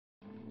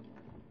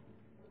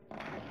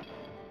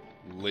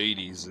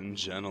Ladies and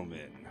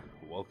gentlemen,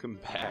 welcome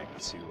back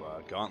to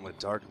Gauntlet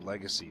Dark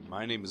Legacy.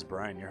 My name is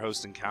Brian, your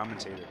host and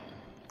commentator.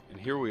 And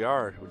here we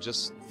are. We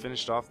just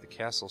finished off the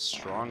castle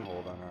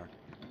stronghold on our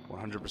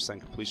 100%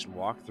 completion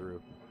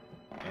walkthrough.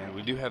 And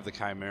we do have the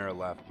Chimera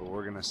left, but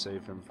we're going to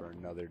save him for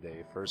another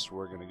day. First,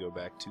 we're going to go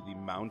back to the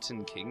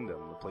Mountain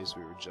Kingdom, the place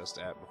we were just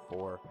at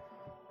before.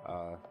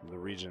 The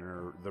region,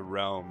 or the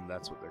realm,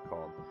 that's what they're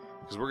called.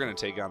 Because we're going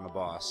to take on the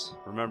boss.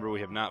 Remember,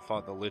 we have not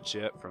fought the Lich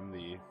yet from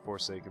the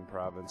Forsaken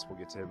Province. We'll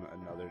get to him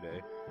another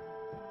day.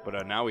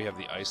 But now we have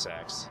the Ice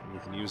Axe, and we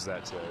can use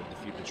that to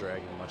defeat the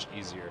dragon much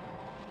easier.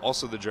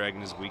 Also, the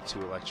dragon is weak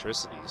to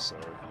electricity, so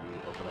if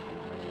you open up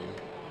your menu...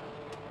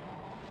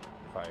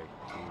 If I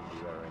can even do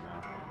that right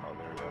now. Oh,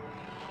 there we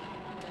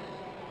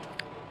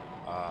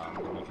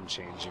go. And you can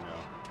change, you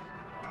know,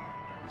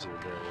 into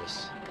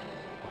various...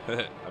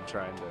 I'm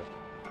trying to...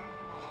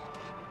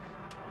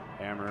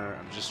 Hammer.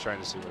 I'm just trying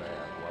to see what I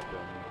have.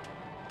 Weapon.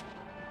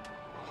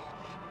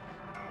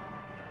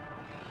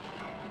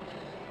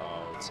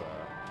 Oh, it's is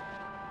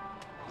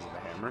it a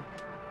hammer?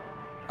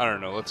 I don't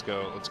know. Let's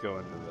go into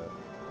the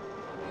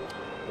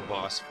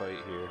boss fight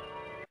here.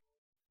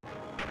 We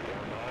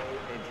are now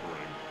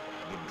entering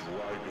the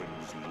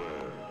Dragon's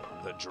Lair.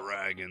 The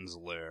Dragon's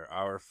Lair.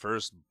 Our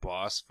first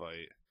boss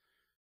fight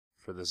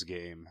for this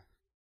game,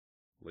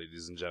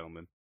 ladies and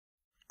gentlemen.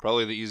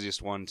 Probably the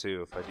easiest one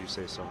too, if I do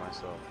say so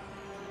myself.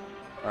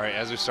 Alright,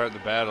 as we start the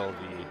battle,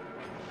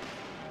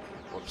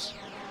 the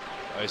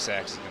Ice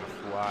Axe is going to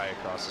fly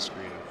across the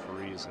screen and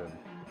freeze him.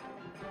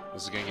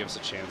 This is going to give us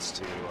a chance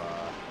to,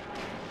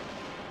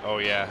 oh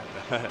yeah,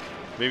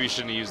 maybe you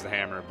shouldn't have used the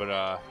hammer,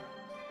 but,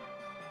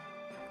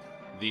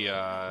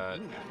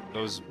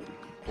 those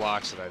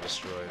blocks that I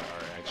destroyed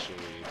are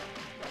actually,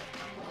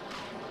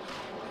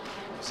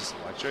 is this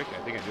electric?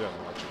 I think I do have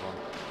an electric one.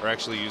 Are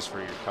actually used for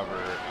your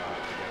cover,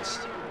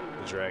 against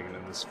the dragon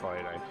in this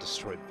fight. I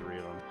destroyed 3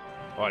 of them.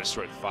 Oh, I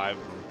destroyed 5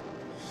 of them.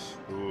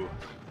 Ooh.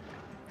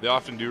 They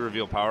often do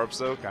reveal power-ups,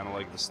 though, kind of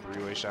like this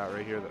 3-way shot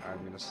right here that I'm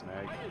going to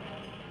snag.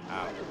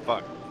 Ow,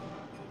 fuck.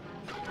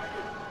 There's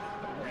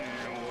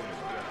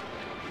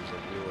a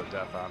wheel of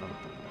death on him.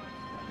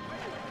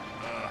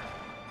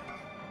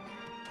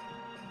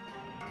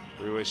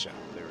 3-way shot.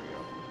 There we go.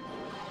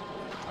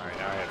 Alright,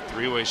 now I have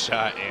 3-way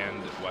shot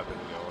and weapon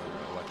going.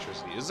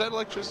 Electricity. Is that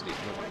electricity?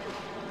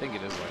 I think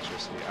it is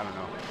electricity. I don't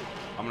know.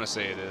 I'm going to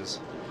say it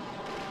is.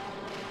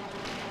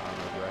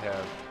 Do I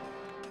have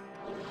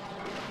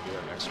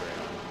X-ray on?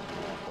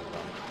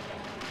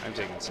 I'm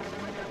taking some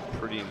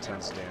pretty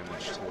intense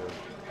damage too.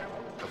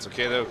 That's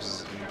okay though,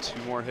 because in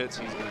 2 more hits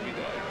he's gonna be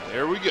dead.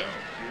 There we go.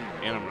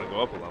 And I'm gonna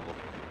go up a level.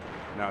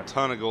 Now a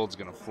ton of gold's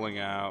gonna fling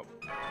out.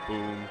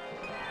 Boom.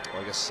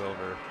 Like a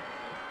silver.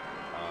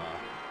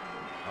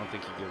 I don't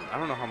think he gives. I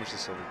don't know how much the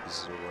silver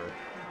pieces are worth.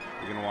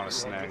 You're gonna want to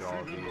snag all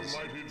of these. The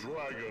mighty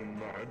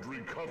dragon had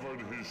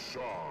recovered his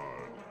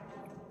shard.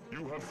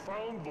 You have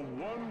found the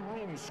one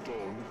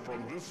runestone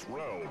from this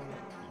realm.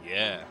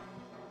 Yeah.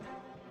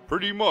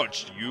 Pretty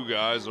much, you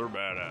guys are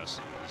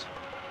badasses.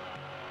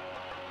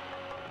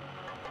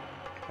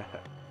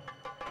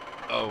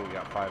 Oh, we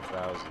got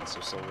 5,000,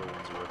 so silver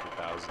ones are worth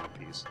 1,000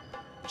 apiece,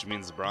 which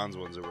means the bronze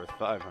ones are worth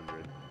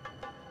 500.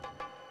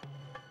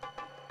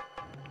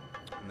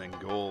 And then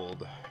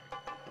gold.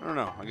 I don't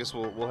know. I guess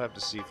we'll have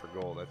to see for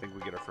gold. I think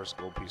we get our first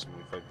gold piece when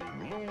we fight the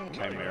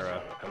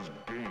Chimera. Has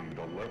gained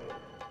a level.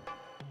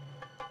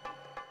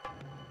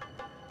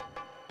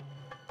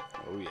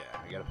 Oh yeah,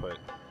 I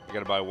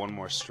gotta buy 1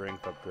 more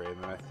strength upgrade,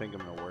 and then I think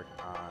I'm gonna work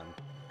on...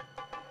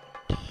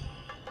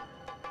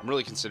 I'm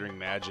really considering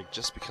magic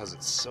just because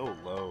it's so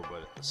low,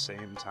 but at the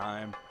same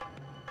time,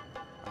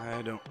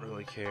 I don't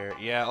really care.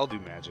 Yeah, I'll do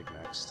magic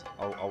next.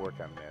 I'll work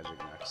on magic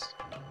next.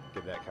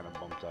 Get that kind of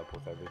bumped up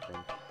with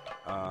everything.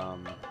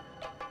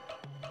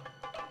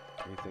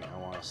 Anything I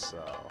want to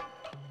sell?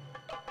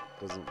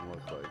 Doesn't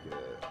look like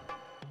it.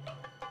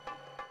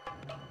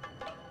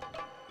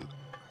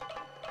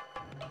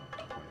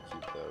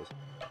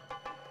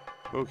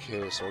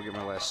 Okay, so I'll get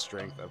my last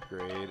strength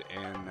upgrade,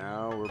 and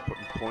now we're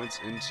putting points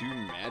into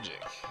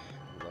magic.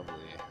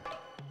 Lovely.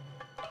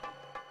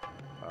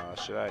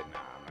 Should I? Nah, I'm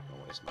not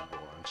gonna waste my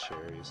gold on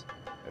cherries.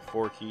 I have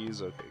 4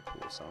 keys. Okay,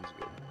 cool. Sounds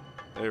good.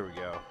 There we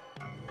go.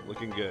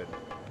 Looking good.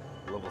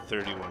 Level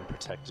 31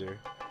 protector.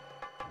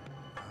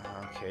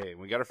 Okay,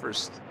 we got our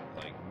first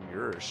like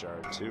mirror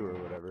shard too, or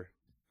whatever.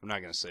 I'm not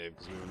gonna save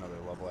because we have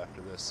another level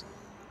after this.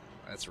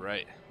 That's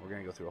right. We're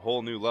gonna go through a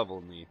whole new level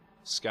in the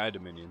Sky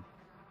Dominion.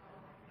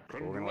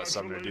 But we're gonna let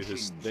Sumner do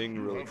his thing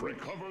really quick.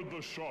 You have recovered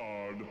the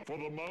shard for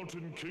the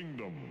Mountain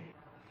Kingdom.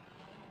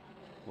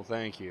 Well,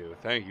 thank you.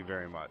 Thank you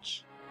very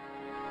much.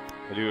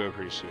 I do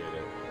appreciate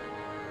it.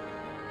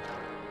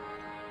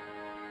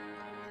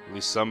 At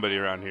least somebody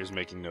around here is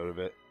making note of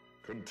it.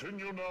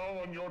 Continue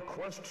now on your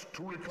quest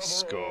to recover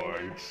Score. all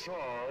 8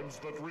 shards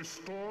that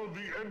restore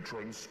the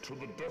entrance to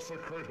the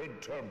desecrated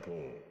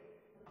temple.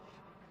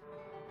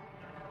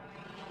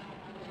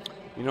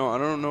 You know, I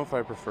don't know if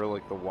I prefer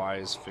like the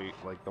wise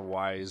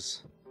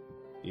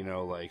you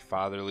know, like,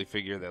 fatherly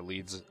figure that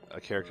leads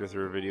a character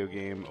through a video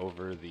game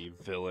over the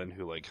villain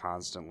who, like,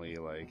 constantly,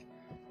 like,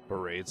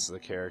 berates the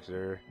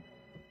character,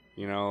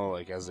 you know,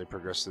 like, as they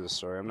progress through the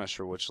story. I'm not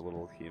sure which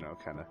little, you know,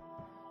 kind of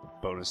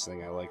bonus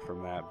thing I like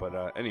from that,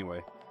 but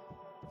anyway,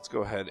 let's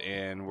go ahead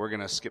and we're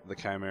gonna skip the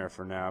Chimera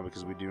for now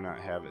because we do not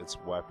have its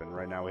weapon.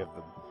 Right now we have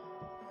the...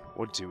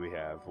 What do we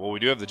have? Well, we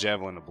do have the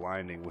Javelin of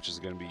Blinding, which is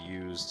going to be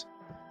used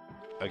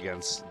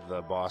against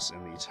the boss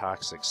in the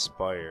Toxic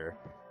Spire.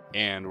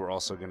 And we're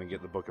also going to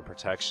get the Book of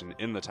Protection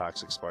in the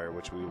Toxic Spire,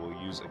 which we will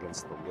use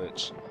against the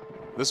Lich.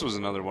 This was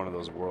another one of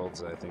those worlds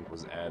that I think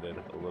was added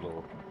a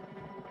little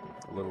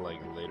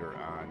like later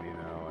on, you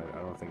know. I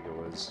don't think it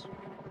was...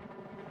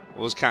 Well,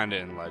 it was kind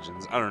of in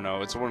Legends. I don't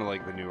know. It's one of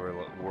like the newer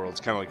worlds,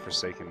 kind of like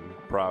Forsaken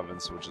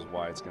Province, which is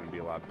why it's going to be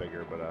a lot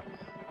bigger. But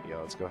yeah,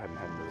 let's go ahead and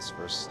head into this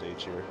first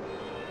stage here.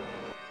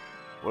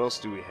 What else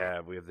do we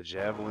have? We have the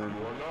Javelin.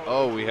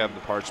 Oh, we have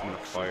the Parchment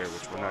of Fire,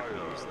 which we're not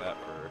going to use that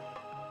for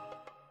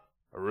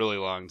a really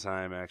long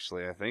time,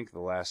 actually. I think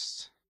the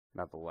last,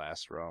 not the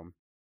last realm,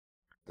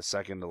 the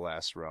second to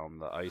last realm,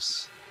 the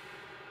ice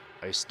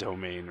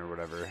domain or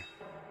whatever,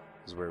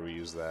 is where we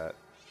use that.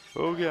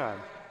 Oh god.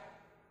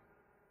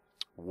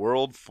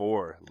 World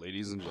 4,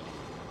 ladies and gentlemen.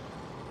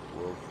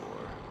 World 4.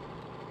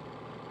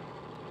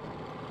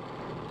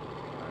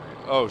 Alright.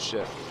 Oh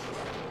shit.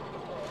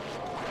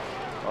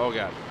 Oh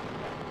god.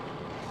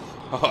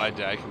 Oh, I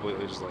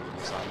completely just like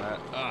missed on that.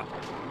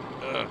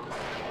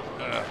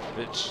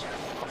 Bitch.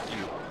 Fuck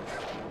you.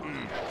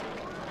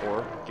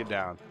 Or, get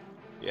down.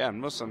 Yeah, and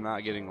most of them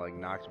not getting, like,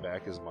 knocked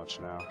back as much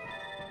now.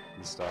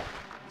 And stuff.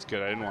 It's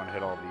good, I didn't want to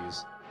hit all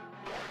these.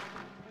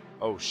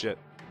 Oh, shit.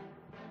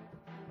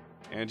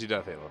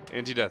 Anti-Death Halo.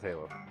 Anti-Death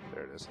Halo.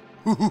 There it is.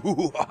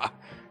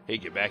 Hey,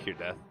 get back here,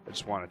 Death. I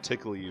just want to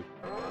tickle you.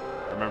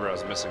 I remember I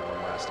was missing one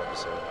last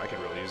episode. I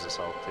can really use this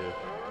health, too.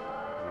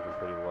 I'm looking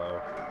pretty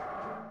low.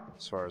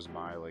 As far as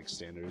my, like,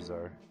 standards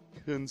are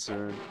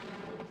concerned.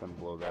 Then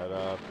blow that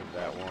up, and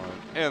that one,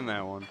 and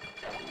that one.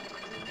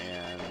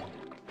 And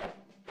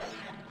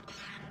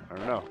I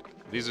don't know.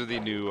 These are the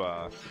new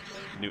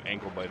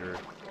ankle biter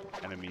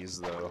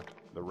enemies, though.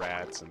 The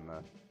rats and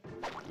the,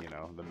 you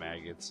know, the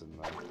maggots and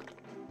the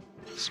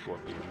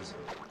scorpions.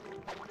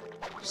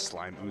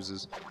 Slime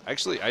oozes.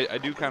 Actually, I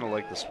do kind of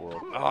like this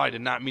world. Oh, I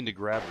did not mean to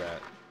grab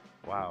that.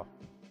 Wow.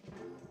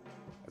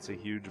 That's a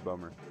huge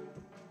bummer.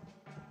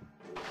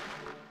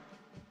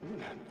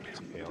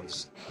 It's okay, I'll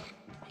just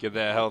give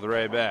that health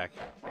right back.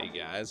 Hey,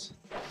 guys.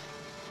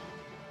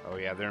 Oh,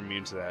 yeah, they're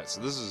immune to that.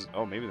 So this is...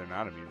 Oh, maybe they're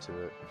not immune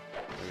to it.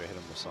 Maybe I hit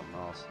them with something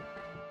else.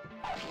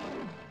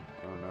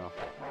 Oh, no.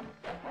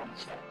 Oh,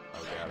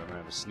 God, I'm going to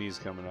have a sneeze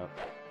coming up.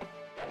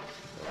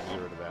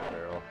 Get rid of that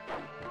barrel.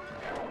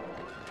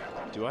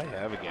 Do I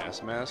have a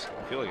gas mask?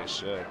 I feel like I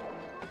should.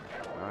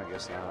 No, I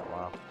guess not.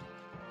 Wow.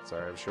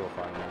 Sorry, I'm sure we'll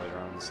find one later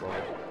on in this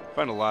level. I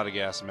find a lot of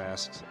gas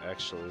masks,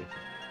 actually.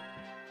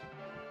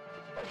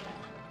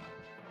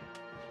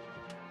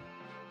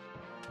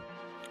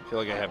 I feel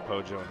like I have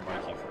Pojo and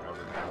Mikey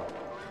forever now.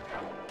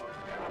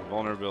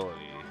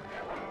 Vulnerability.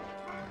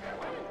 Okay,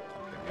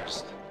 let me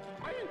just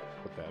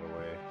put that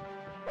away.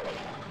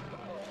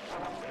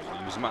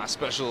 Use my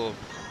special...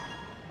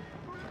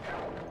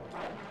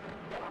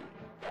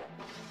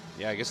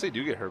 Yeah, I guess they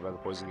do get hurt by the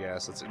poison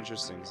gas. That's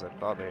interesting, because I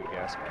thought they had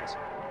gas masks.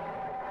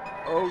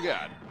 Oh,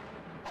 God.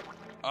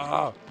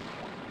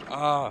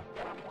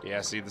 Yeah,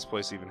 see, this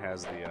place even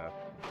has the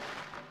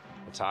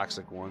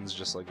toxic ones,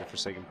 just like the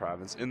Forsaken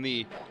Province. In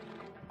the...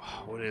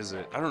 What is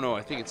it? I don't know.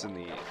 I think it's in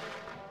the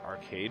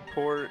arcade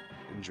port,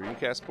 in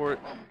Dreamcast port.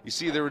 You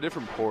see, there were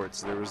different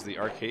ports. There was the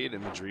arcade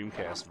and the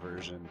Dreamcast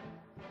version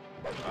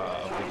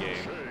of the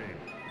game.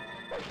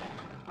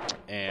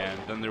 And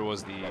then there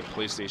was the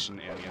PlayStation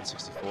and the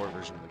N64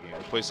 version of the game.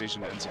 The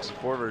PlayStation and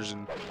N64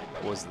 version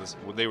was this.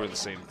 Well, they were the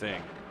same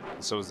thing.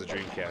 And so was the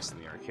Dreamcast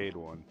and the arcade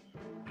one.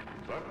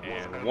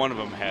 And one of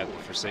them had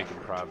the Forsaken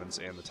Province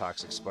and the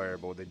Toxic Spire,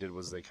 but what they did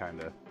was they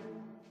kind of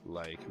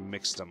like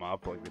mixed them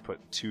up. Like they put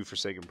two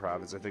Forsaken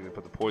Province. I think they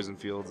put the Poison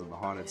Fields and the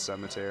Haunted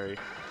Cemetery,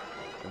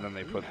 and then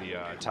they put the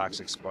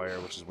Toxic Spire,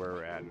 which is where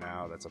we're at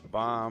now. That's a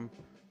bomb,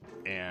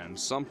 and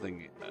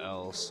something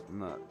else. I'm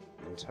not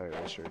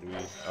entirely sure. Do we?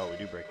 Oh, we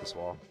do break this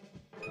wall.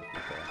 Okay,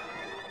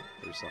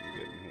 there's something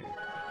good in here.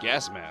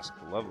 Gas mask,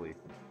 lovely,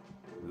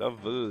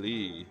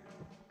 lovely.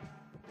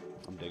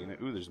 I'm digging it.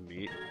 Ooh, there's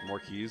meat. More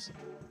keys.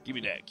 Give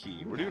me that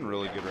key. We're doing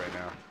really good right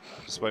now,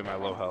 despite my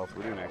low health.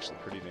 We're doing actually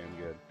pretty damn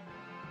good.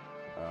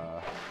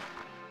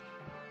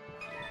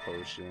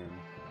 Potion.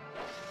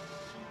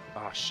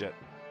 Ah, shit.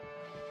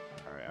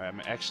 Alright,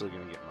 I'm actually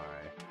gonna get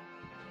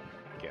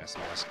my gas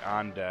mask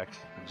on deck,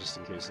 just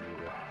in case I need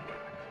to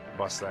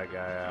bust that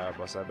guy out,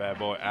 bust that bad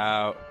boy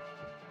out.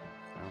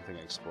 I don't think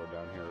I explored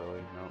down here,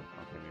 really. No?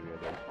 Okay, maybe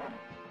I did.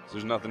 So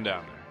there's nothing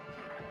down there.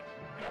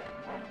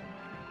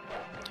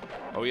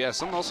 Oh yeah,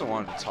 something else I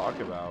wanted to talk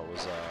about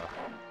was,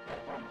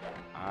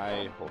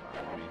 hold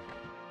on,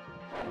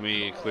 let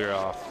me clear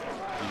off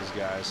these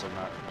guys so I'm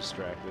not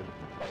distracted.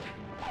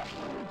 I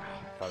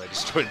thought I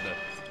destroyed the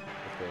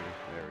thing.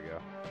 There we go.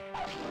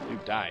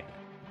 Dude, die.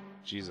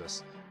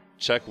 Jesus.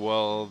 Check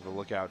well the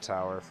lookout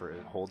tower, for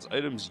it holds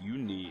items you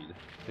need.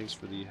 Thanks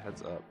for the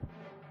heads up.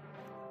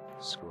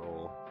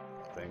 Scroll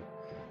thing.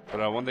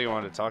 But one thing I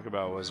wanted to talk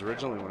about was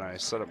originally when I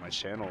set up my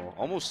channel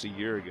almost a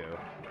year ago.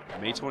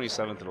 May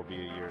 27th it'll be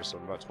a year, so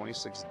in about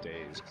 26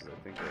 days, because I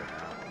think right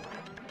now.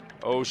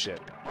 Oh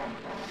shit.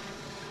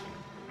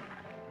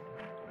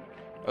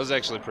 That was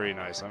actually pretty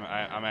nice.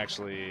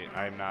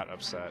 I'm not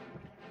upset.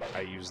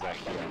 I used that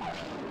key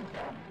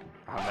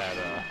on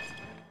that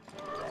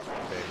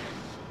thing.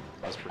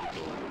 That's pretty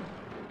cool.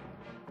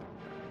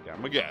 Got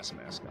my gas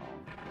mask on.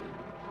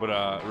 But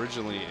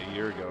originally, a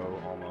year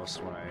ago,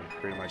 almost, when I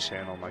created my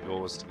channel, my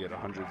goal was to get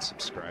 100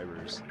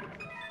 subscribers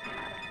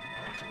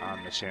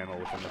on the channel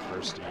within the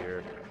first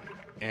year.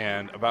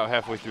 And about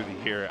halfway through the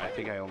year, I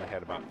think I only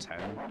had about 10.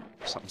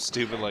 Something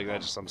stupid like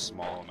that, just some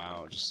small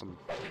amount. Just some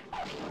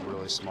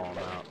really small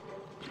amount.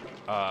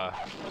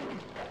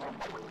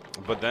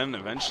 But then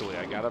eventually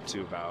I got up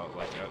to about,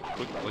 like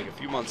a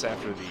few months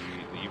after the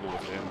Evil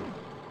Within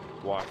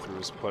walkthrough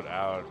was put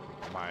out,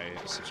 my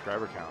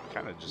subscriber count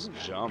kind of just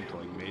jumped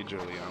like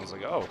majorly, and I was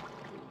like, oh,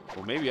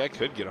 well maybe I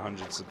could get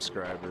 100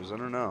 subscribers. I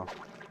don't know.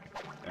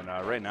 And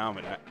right now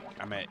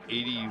I'm at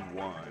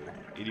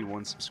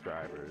 81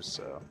 subscribers,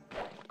 so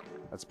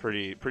that's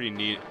pretty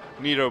neat.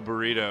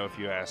 Neato if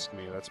you ask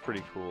me. That's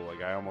pretty cool.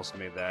 Like I almost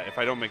made that. If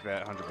I don't make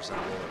that 100%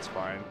 goal, that's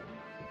fine,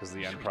 because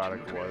the end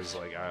product was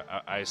like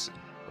I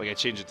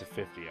changed it to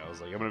 50. I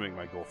was like, I'm gonna make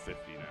my goal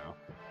 50 now,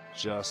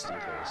 just in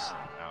case.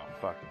 Oh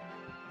fuck.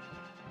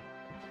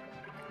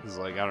 It's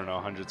like, I don't know,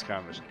 100's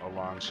kind of a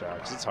long shot,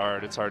 because it's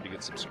hard to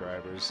get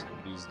subscribers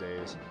these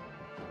days.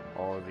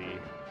 All of the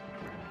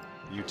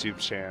YouTube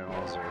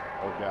channels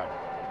oh god,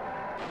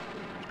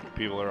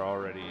 people are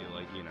already,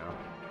 like, you know,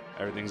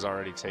 everything's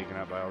already taken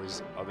up by all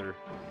these other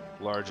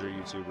larger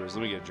YouTubers.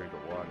 Let me get a drink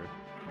of water.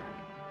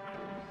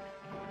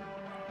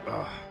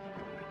 Ugh.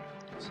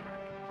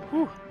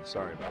 Whew.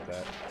 Sorry about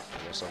that.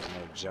 I guess I was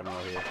another general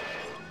here.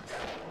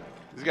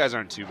 These guys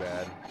aren't too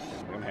bad.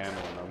 I'm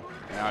handling them.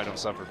 Now I don't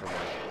suffer from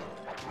like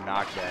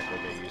knockback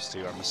like I used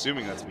to. I'm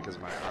assuming that's because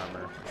of my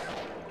armor.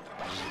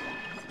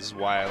 This is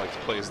why I like to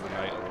play as the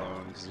knight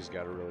alone, because he's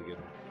got a really good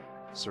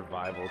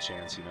survival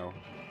chance, you know.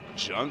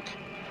 Junk.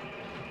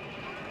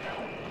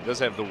 He does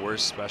have the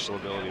worst special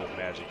ability with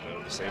magic,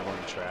 though.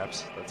 Disabling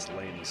traps. That's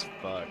lame as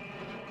fuck.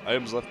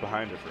 Items left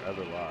behind are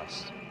forever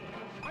lost.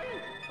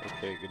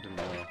 Okay, good to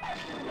know.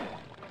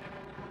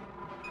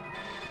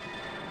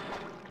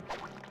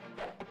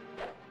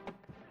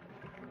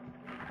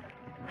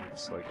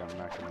 Looks like I'm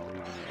not going to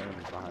leave any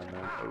enemies behind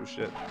them. Oh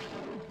shit.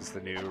 This is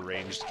the new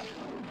ranged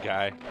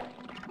guy.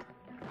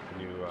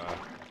 The new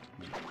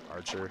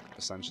archer,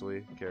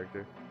 essentially,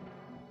 character.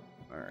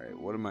 Alright,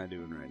 what am I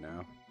doing right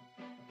now?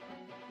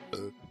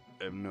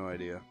 I have no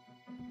idea.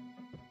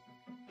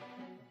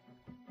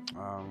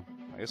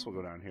 I guess we'll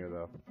go down here,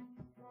 though.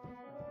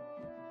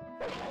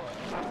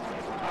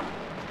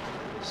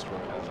 Destroy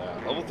all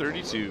that. Level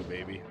 32,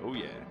 baby. Oh,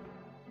 yeah.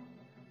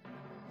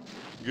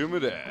 Give me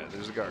that.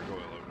 There's a gargoyle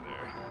over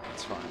there.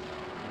 That's fine.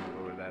 I'll go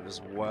over that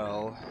as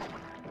well.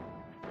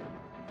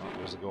 Oh,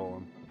 there's a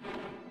golem.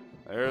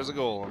 There's a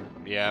golem.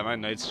 Yeah, my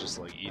knight's just,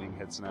 like, eating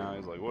hits now.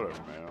 He's like, whatever,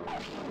 man.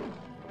 I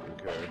don't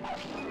care.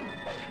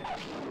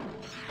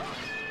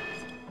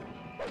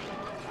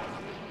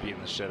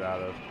 Beating the shit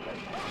out of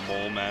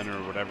mole men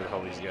or whatever the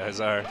hell these guys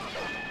are. I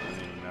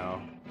don't even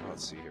know.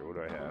 Let's see here. What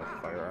do I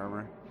have? Fire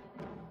armor?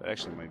 That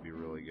actually might be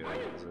really good.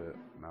 Is it?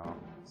 No.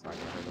 It's not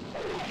going to hurt them.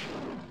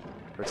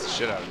 Hurts the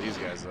shit out of these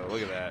guys, though.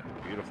 Look at that.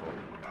 Beautiful.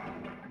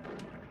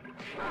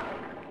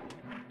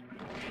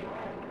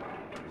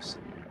 Let me see.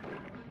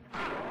 I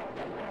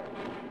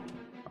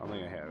don't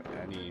think I have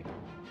any...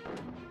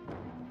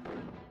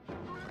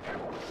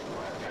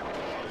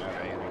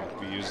 anything that can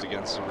be used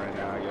against him right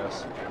now, I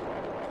guess.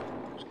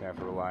 Just gonna have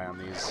to rely on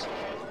these.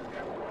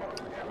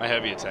 My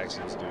heavy attack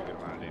seems to do a good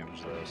amount of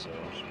damage, though, so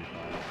it should be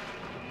fine.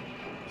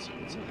 Let's see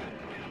what's in here.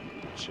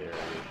 Cherry.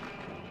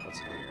 What's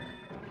in here?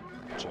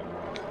 Junk.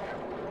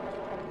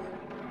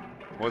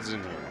 What's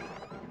in here?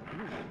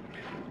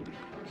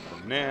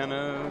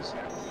 Bananas.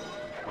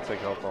 I'll take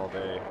health all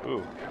day.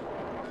 Ooh.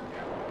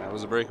 That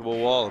was a breakable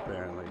wall,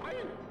 apparently.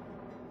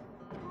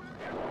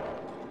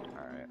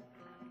 Alright.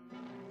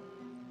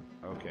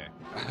 Okay.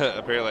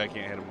 Apparently I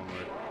can't hit him when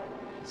we're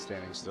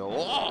standing still.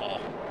 Oh!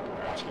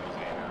 I'm just gonna say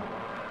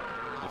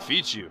now.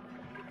 Defeat you.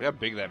 Look how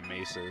big that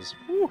mace is.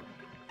 Woo!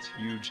 It's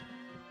huge.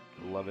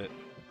 I love it.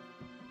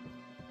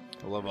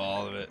 I love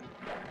all of it.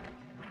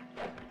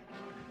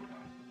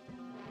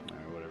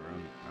 Alright, whatever.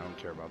 I don't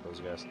care about those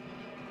guys.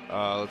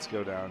 Let's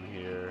go down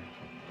here.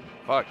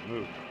 Fuck,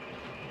 move.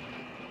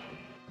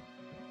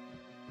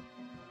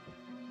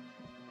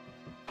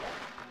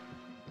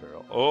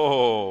 Barrel.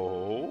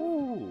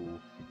 Oh!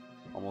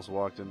 Almost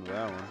walked into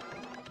that one.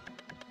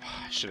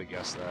 I should have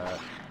guessed that.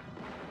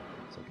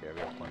 It's okay, I've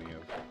got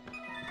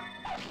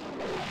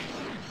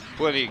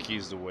plenty of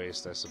keys to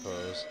waste, I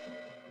suppose.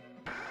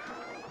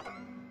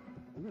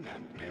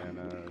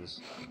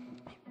 Bananas.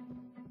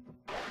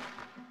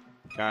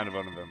 Kind of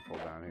uneventful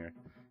down here.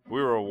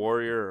 we were a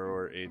warrior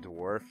or a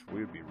dwarf, we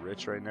would be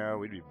rich right now.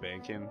 We'd be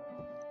banking.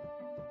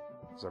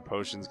 Because our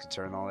potions could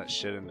turn all that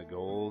shit into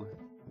gold.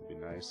 It'd be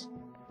nice.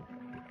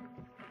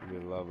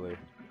 It'd be lovely.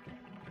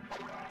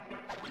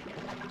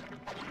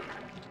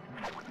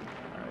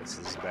 Alright,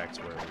 so this is back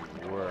to where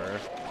we were.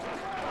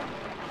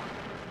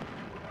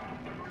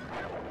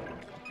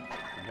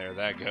 And there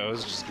that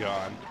goes, just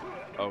gone.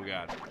 Oh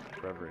god.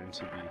 Forever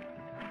into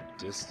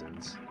the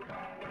distance.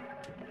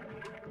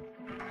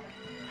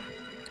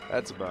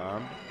 That's a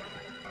bomb.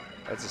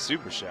 That's a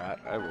super shot.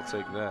 I will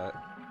take that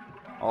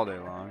all day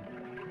long.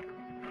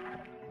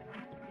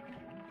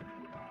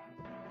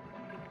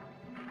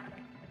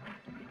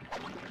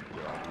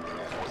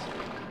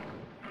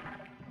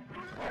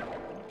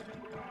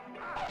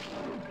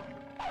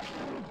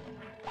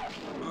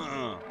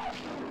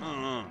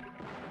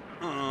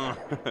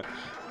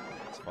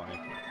 It's funny.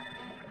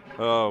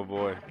 Oh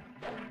boy.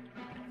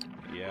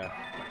 Yeah.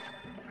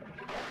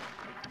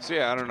 So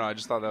yeah, I don't know. I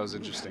just thought that was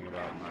interesting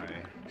about my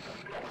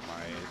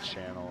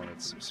channel and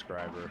its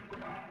subscriber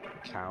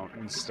count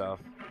and stuff.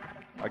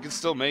 I can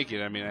still make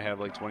it. I mean, I have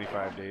like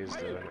 25 days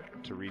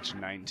to reach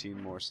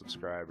 19 more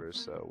subscribers,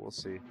 so we'll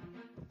see.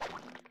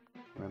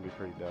 That'd be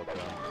pretty dope,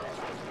 though.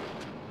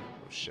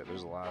 Oh shit,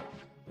 there's a lot.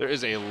 There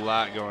is a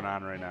lot going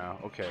on right now.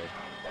 Okay.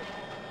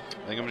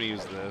 I think I'm gonna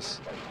use this.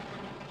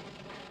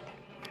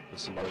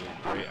 This is a really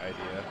great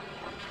idea.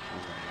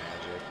 Use my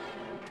magic.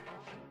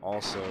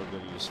 Also, I'm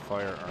gonna use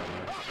fire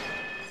armor.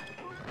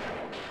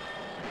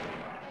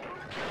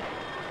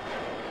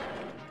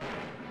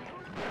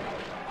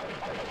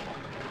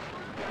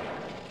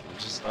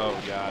 Just, oh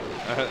god,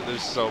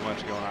 there's so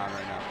much going on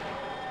right now.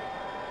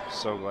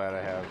 So glad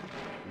I have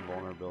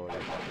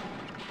invulnerability.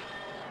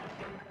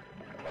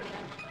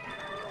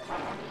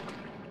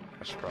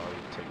 I should probably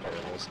take care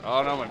of this.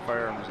 Oh no, my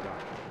fire armor's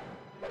gone.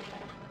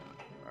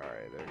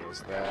 Alright, there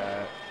goes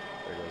that.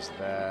 There goes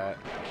that.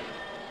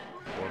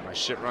 Before my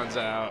shit runs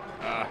out.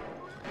 Ah.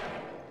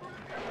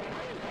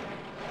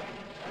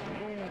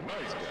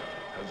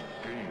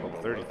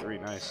 Level 33,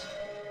 nice.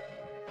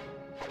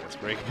 That's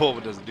breakable,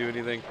 but doesn't do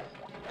anything.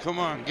 Come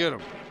on, get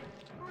him.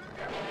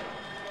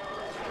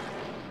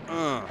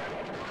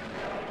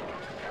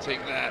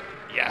 Take that.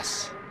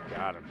 Yes.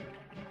 Got him.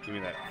 Give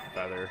me that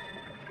feather.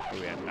 Oh,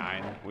 we had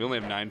 9. We only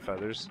have 9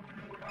 feathers.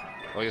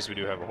 Well, I guess we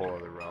do have a whole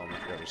other realm. I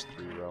forgot there's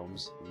 3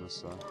 realms in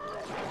this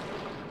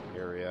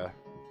area.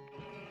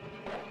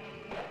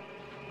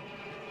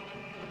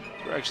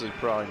 So we're actually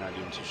probably not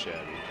doing too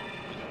shabby.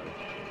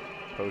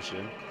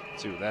 Potion.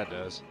 Let's see what that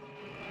does.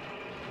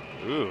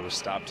 Ooh,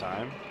 stop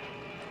time.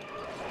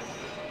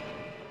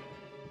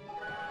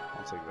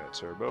 I'll take that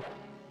turbo.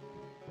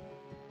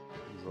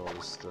 What's all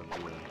this stuff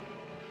doing?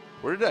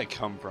 Where did I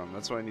come from?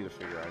 That's what I need to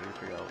figure out. I need to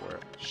figure out where.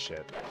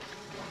 Shit.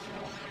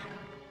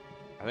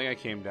 I think I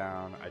came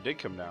down. I did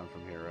come down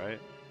from here,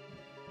 right?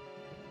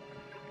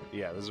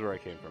 Yeah, this is where I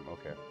came from.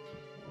 Okay.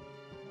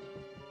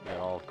 Got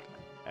all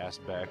ass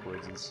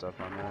backwards and stuff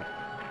on that.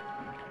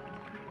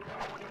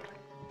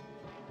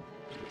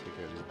 Take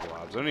care of these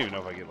blobs. I don't even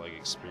know if I get like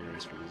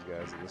experience for these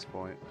guys at this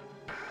point.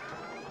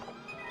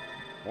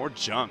 More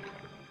junk.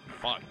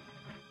 Fuck.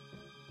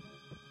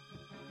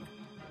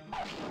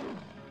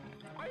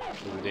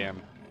 For the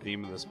damn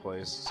theme of this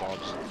place. It's all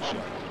just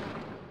junk.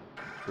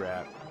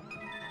 Crap.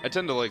 I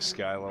tend to like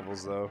sky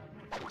levels though.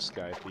 Like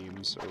sky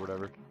themes or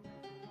whatever.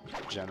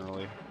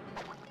 Generally.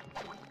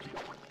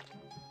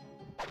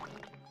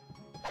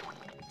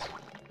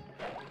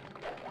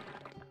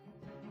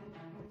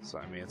 So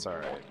I mean it's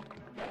alright.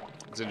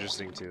 It's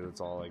interesting too,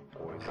 it's all like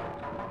poison.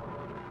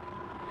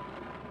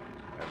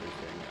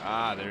 Everything.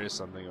 Ah, there is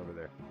something over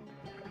there.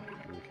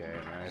 Okay,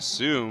 and I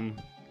assume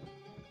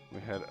we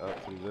head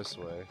up through this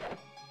way.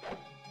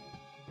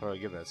 How do I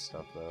get that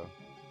stuff though?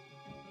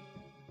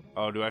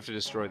 Oh, do I have to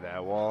destroy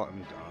that wall?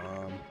 I'm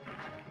dumb.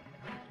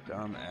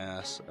 Dumb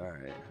ass.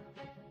 Alright.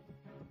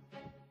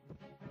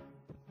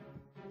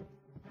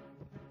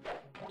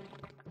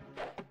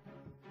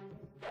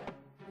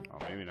 Oh,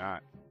 maybe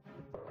not.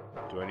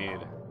 Do I need...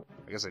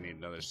 I guess I need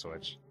another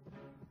switch.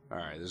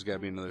 Alright, there's gotta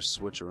be another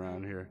switch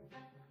around here.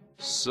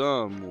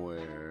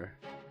 Somewhere.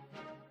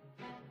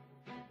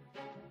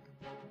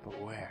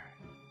 But where?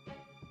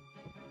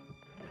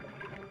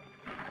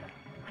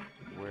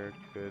 Where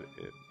could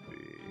it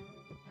be?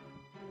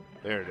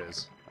 There it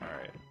is.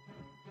 Alright.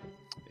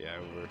 Yeah,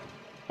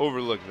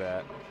 overlook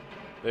that.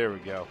 There we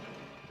go.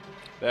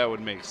 That would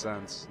make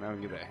sense. Now we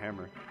can get that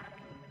hammer.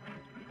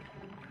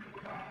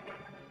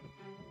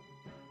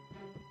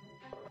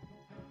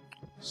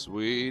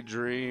 Sweet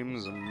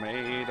dreams are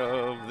made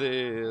of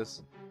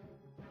this.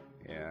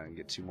 Yeah, and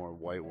get 2 more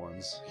white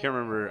ones. Can't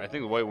remember. I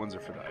think the white ones are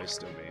for the ice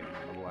domain,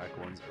 and the black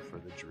ones are for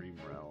the dream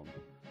realm.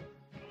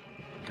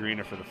 Green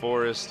are for the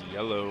forest.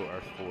 Yellow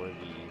are for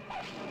the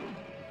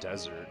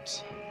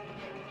desert.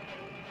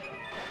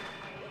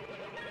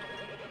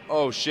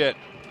 Oh shit!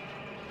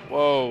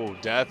 Whoa,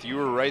 Death, you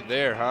were right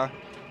there, huh?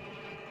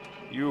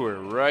 You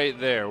were right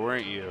there,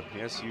 weren't you?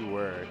 Yes, you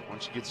were. Why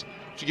don't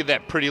you get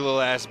that pretty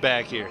little ass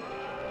back here?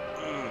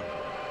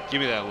 Give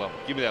me that level.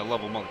 Give me that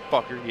level,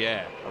 motherfucker.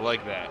 Yeah, I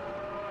like that.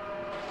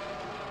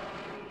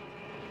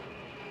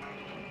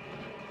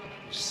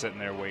 Just sitting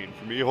there waiting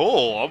for me.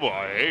 Oh,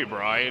 hey,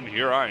 Brian,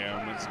 here I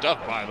am. It's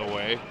Duck, by the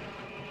way.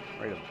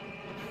 Ready to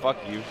fuck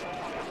you.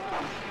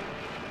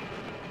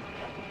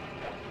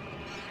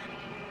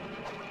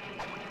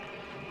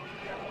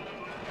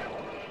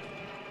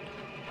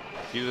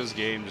 This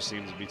game just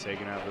seems to be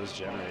taking out those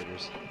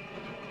generators.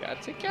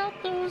 Gotta take out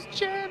those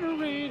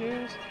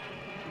generators.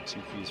 2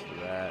 keys for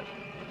that.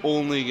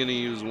 Only gonna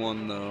use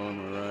one though,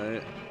 am I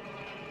right?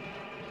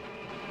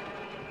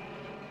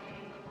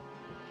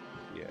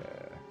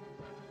 Yeah.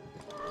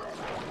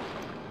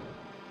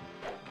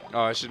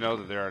 Oh, I should know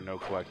that there are no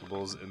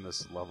collectibles in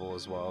this level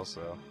as well,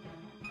 so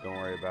don't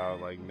worry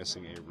about like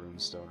missing a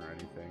runestone or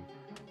anything.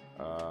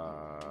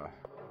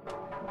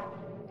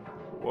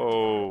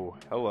 Whoa,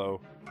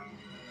 hello.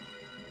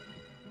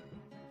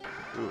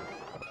 Ooh,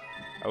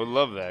 I would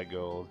love that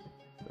gold,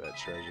 that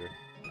treasure.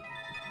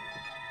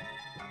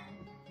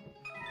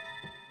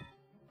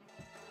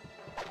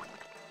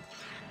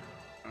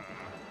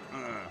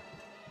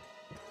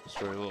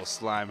 Destroy a little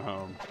slime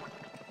home.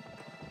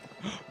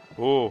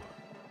 Ooh,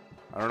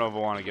 I don't know if I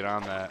want to get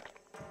on that.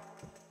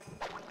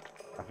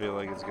 I feel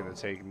like it's gonna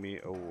take me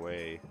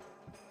away.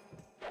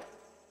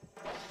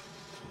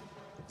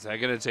 Is that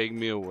gonna take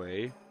me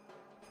away?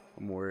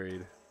 I'm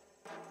worried.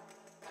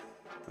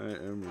 I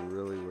am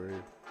really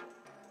worried.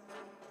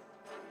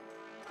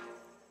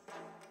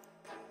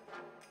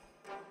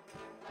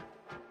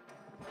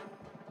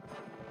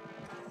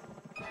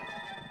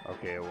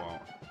 Okay, it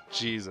won't.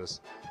 Jesus.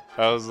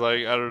 I was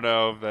like, I don't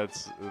know if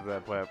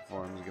that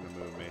platform is gonna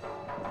move me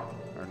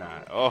or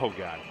not. Oh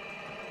god.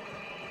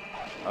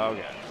 Oh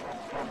god.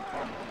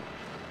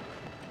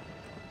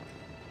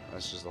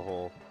 That's just a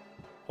whole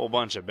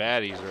bunch of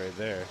baddies right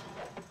there.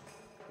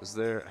 Is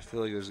there? I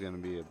feel like there's gonna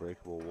be a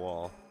breakable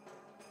wall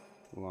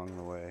along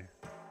the way.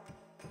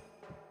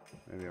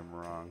 Maybe I'm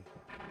wrong.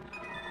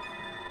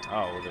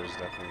 Oh, well, there's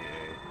definitely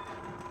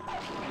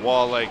a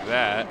wall like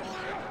that.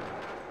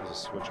 There's a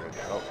switch right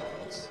there. Oh,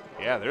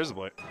 yeah, there's a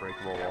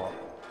breakable wall.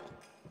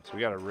 So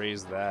we gotta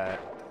raise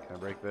that. Can I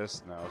break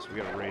this? No, so we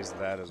gotta raise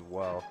that as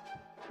well.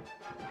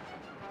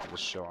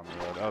 Just show on the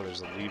road. Oh,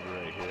 there's a lever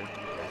right here. Okay.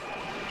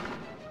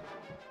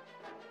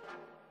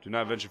 Do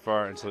not venture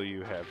far until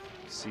you have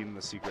seen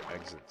the secret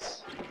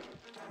exits.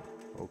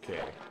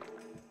 Okay.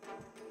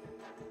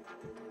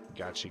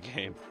 Gotcha,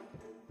 game.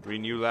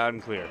 Reading you loud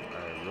and clear.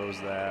 Alright,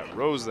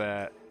 rose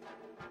that.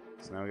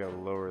 So now we gotta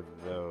lower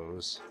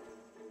those.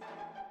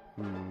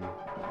 I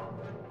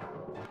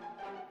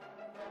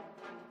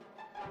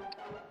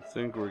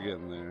think we're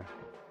getting there.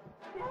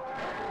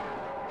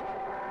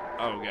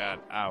 Oh god,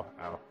 ow,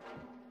 ow.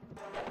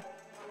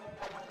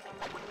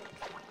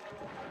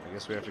 I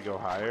guess we have to go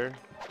higher.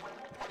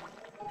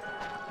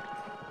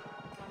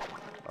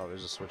 Oh,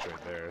 there's a switch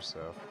right there,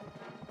 so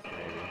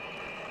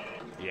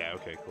maybe. Yeah,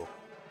 okay, cool.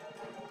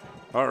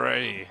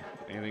 Alrighty.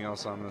 Anything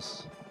else on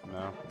this?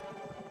 No.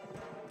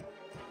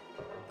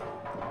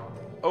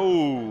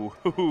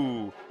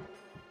 Oh,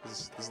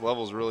 this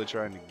level's really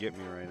trying to get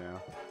me right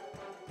now.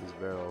 These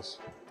barrels.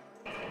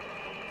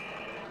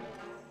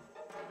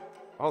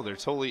 Oh, there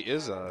totally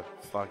is a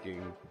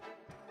fucking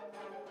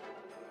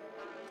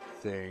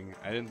thing.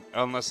 I didn't,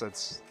 unless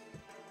that's,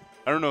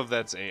 I don't know if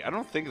that's a, I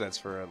don't think that's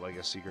for like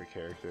a secret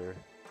character.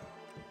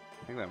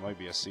 I think that might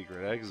be a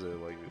secret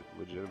exit, like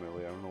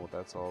legitimately. I don't know what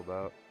that's all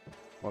about.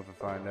 We'll have to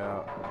find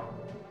out.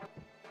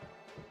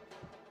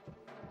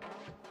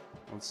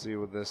 Let's see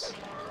what this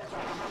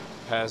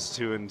has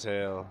to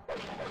entail.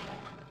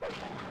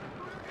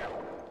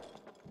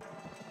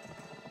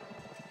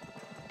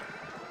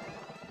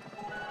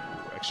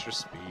 Ooh, extra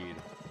speed.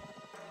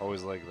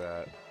 Always like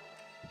that.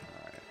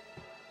 Alright.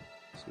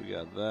 So we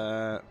got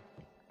that.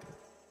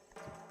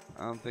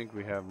 I don't think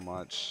we have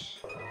much.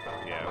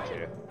 Yeah,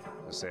 okay.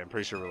 I say I'm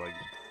pretty sure we're like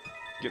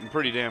getting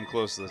pretty damn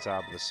close to the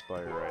top of the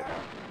spire right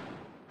now.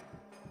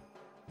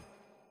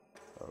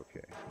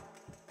 Okay.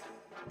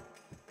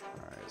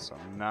 Alright, so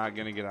I'm not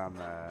gonna get on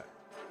that.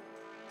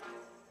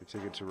 The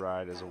ticket to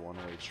ride is a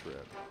one-way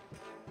trip.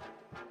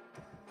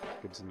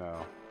 Good to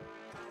know.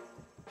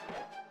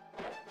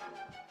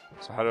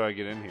 So how do I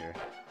get in here?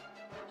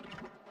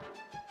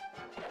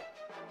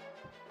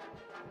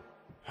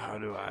 How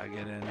do I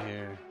get in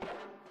here?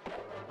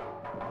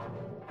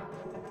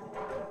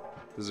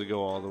 Does it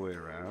go all the way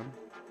around?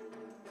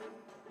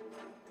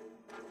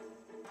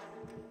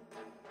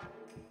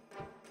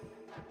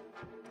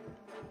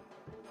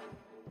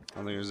 I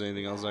don't think there's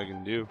anything else I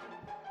can do.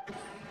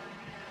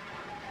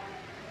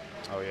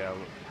 Oh yeah,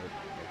 okay.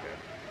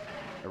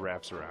 It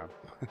wraps around.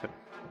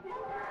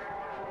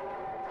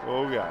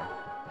 Oh god.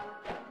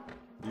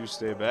 You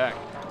stay back.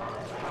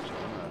 I'm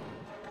gonna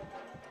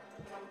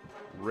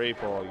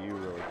rape all you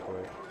really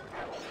quick.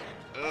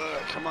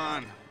 Come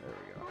on. There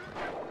we go.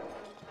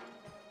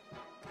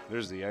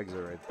 There's the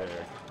exit right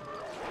there.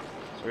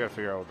 So we gotta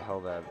figure out what the hell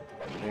that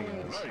thing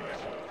is.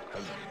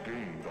 Has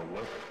gained a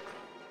level.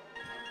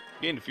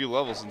 Gained a few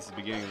levels since the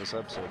beginning of this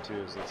episode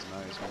too, so that's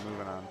nice. We're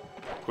moving on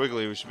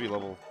quickly. We should be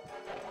level,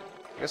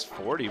 I guess,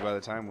 40 by the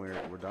time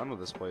we're done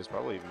with this place.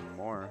 Probably even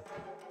more.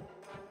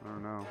 I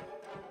don't know.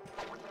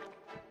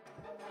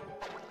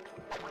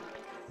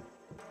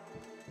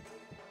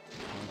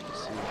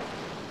 Let's see.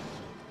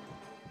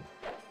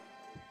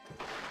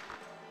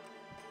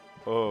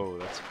 Oh,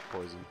 that's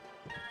poison.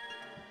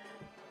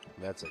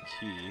 That's a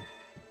key.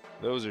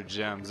 Those are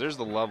gems. There's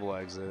the level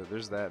exit.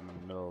 There's that in the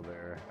middle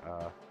there.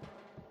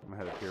 I'm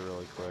gonna head up here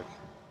really quick.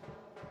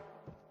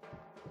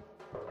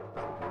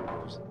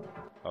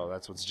 Oh,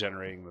 that's what's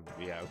generating the...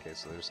 Yeah, okay,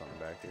 so there's something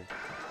back here.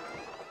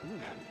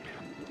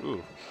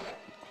 Ooh.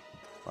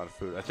 A lot of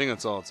food. I think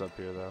that's all that's up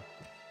here, though.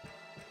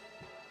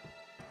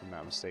 If I'm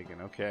not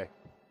mistaken. Okay.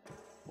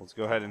 Let's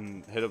go ahead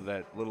and hit up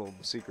that little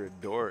secret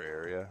door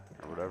area,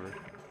 or whatever.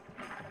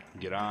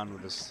 Get on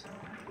with this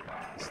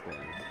thing.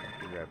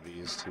 Grab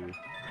these two.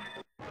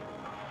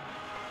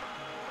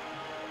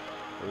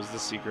 What does the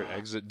secret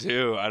exit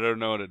do? I don't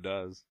know what it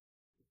does.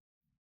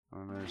 I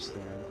don't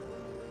understand.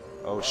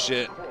 Oh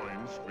shit!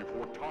 Coins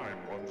before time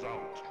runs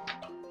out.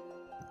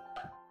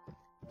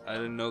 I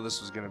didn't know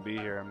this was gonna be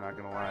here. I'm not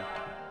gonna lie.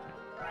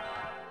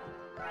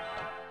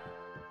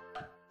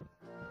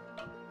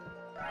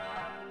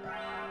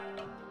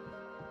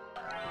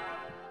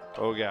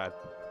 Oh god.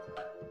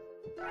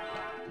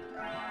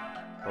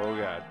 Oh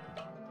god.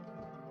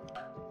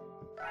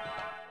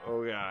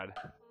 Oh god.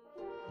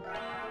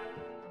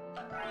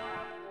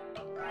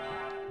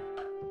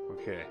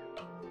 Okay.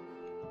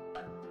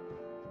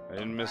 I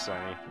didn't miss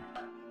any.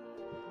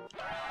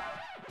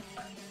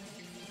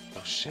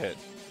 Oh shit.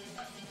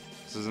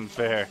 This isn't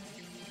fair.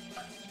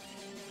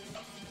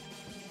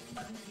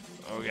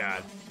 Oh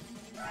god.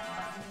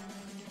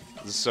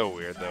 This is so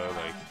weird though,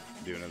 like,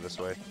 doing it this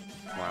way.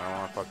 Come on, I don't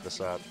want to fuck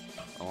this up.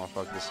 I don't want to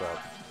fuck this up.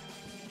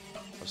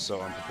 I'm so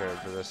unprepared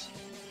for this.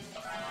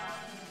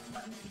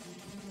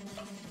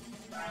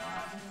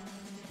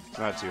 It's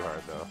not too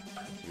hard though,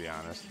 to be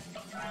honest.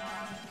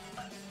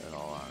 In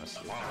all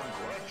honesty.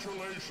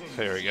 Congratulations.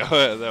 There we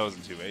go. That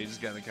wasn't too bad. You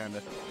just gotta kind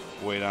of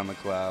wait on the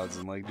clouds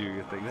and like do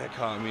your thing. That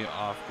caught me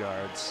off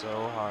guard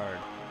so hard.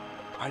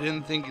 I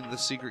didn't think the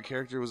secret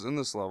character was in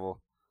this level.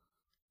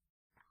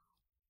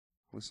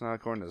 At least not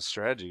according to the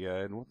strategy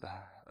guide. What the?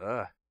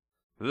 Ugh.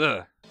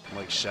 I'm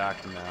like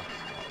shocked now.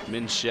 I'm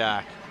in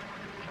shock.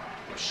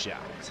 I'm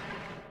shocked.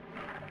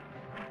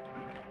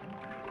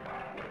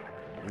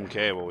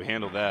 Okay, well we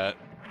handled that.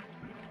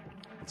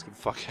 Let's get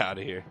the fuck out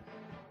of here.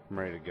 I'm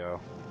ready to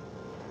go.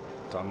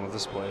 Done with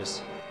this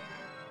place.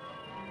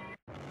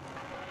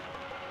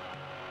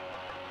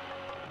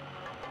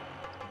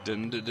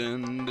 Dun dun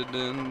dun dun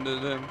dun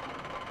dun dun.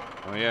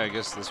 Oh yeah, I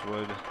guess this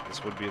would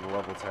be the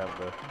level to have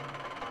the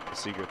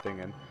secret thing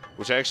in.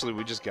 Which actually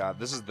we just got.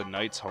 This is the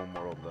Knight's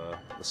homeworld, the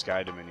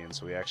Sky Dominion.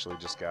 So we actually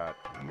just got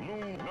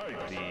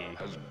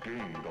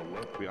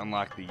we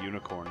unlocked the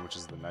Unicorn, which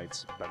is the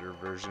Knight's better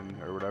version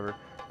or whatever.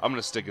 I'm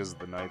gonna stick as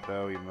the Knight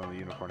though, even though the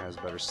Unicorn has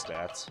better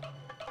stats.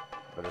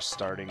 Better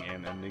starting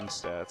and ending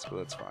stats, but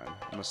that's fine.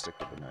 I'm gonna stick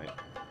with the Knight.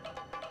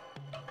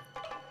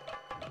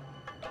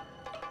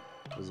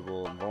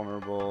 Visible and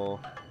vulnerable.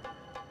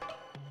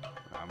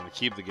 I'm gonna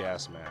keep the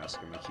gas mask.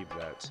 I'm gonna keep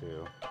that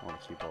too. I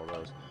want to keep all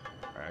those.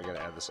 Alright, I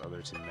gotta add this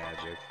other to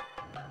magic.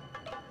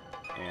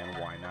 And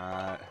why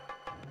not?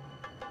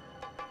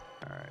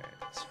 Alright,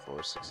 it's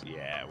 4, 6.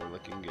 Yeah, we're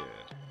looking good.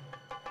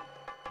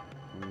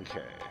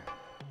 Okay.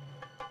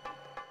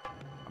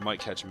 I might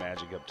catch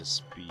magic up to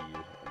speed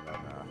and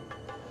then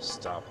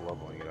stop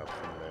leveling it up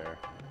from there.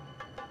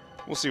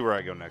 We'll see where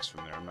I go next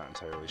from there. I'm not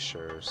entirely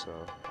sure, so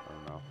I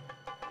don't know.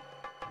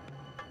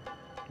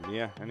 But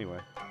yeah, anyway.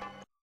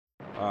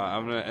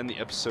 I'm going to end the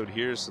episode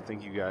here, so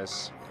thank you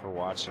guys for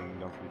watching.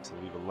 Don't forget to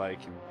leave a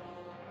like and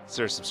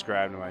consider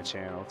subscribe to my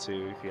channel,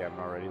 too. If you haven't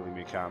already, leave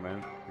me a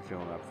comment if you're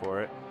feeling up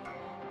for it.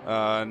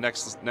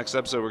 Next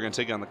episode, we're going to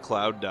take on the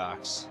Cloud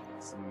Docks.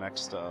 It's the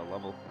next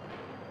level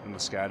in the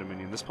Sky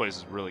Dominion. This place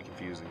is really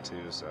confusing,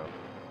 too, so...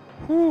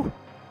 Whew!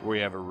 We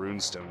have a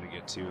Runestone to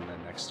get to in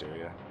that next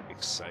area.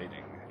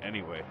 Exciting.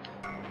 Anyway,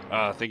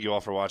 thank you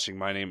all for watching.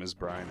 My name is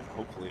Brian, and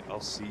hopefully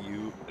I'll see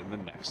you in the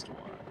next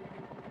one.